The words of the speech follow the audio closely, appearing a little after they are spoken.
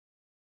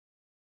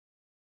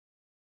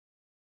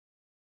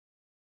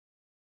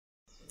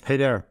Hey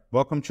there,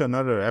 welcome to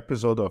another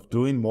episode of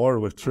Doing More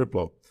with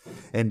Triplo.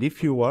 And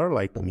if you are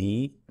like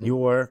me,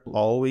 you are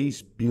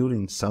always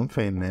building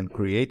something and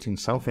creating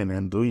something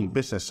and doing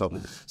business. So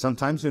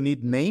sometimes you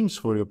need names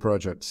for your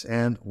projects.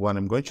 And what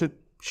I'm going to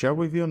share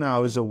with you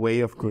now is a way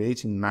of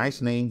creating nice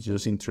names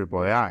using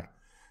Triplo AI.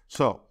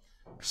 So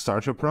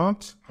start your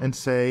prompt and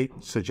say,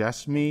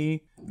 suggest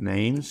me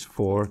names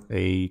for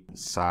a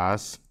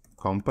SaaS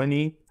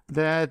company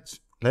that,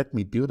 let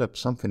me build up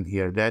something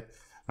here that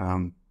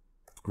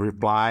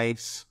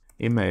replies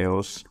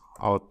emails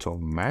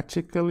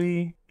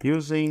automatically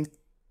using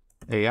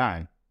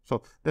AI.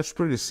 So that's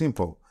pretty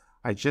simple.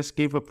 I just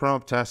gave a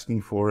prompt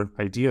asking for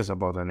ideas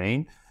about a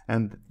name,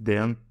 and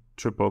then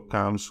Triplo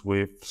comes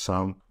with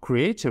some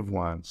creative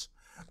ones.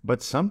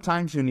 But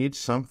sometimes you need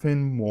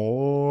something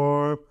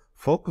more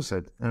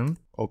focused. And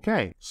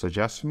okay,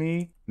 suggest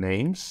me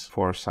names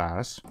for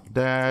SaaS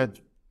that,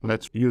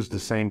 let's use the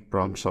same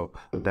prompt, so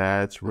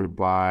that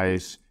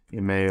replies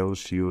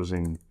emails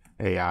using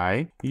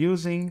AI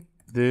using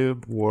the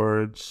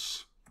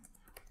words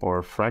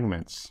or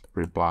fragments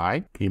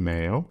reply,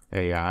 email,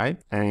 AI,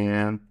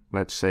 and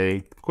let's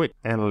say quick.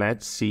 And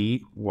let's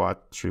see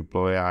what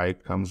Triplo AI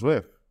comes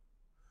with.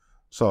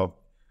 So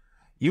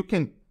you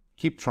can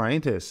keep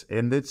trying this,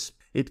 and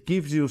it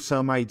gives you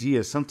some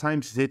ideas.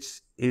 Sometimes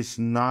it's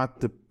not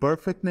the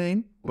perfect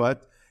name,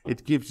 but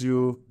it gives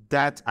you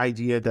that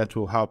idea that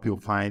will help you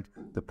find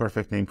the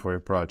perfect name for your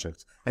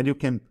project. And you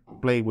can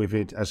play with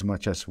it as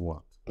much as you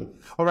want.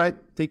 All right,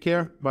 take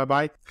care.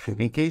 Bye-bye.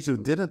 In case you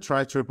didn't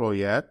try Triplo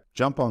yet,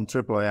 jump on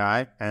Triplo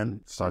AI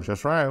and start your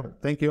trial.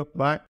 Thank you.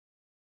 Bye.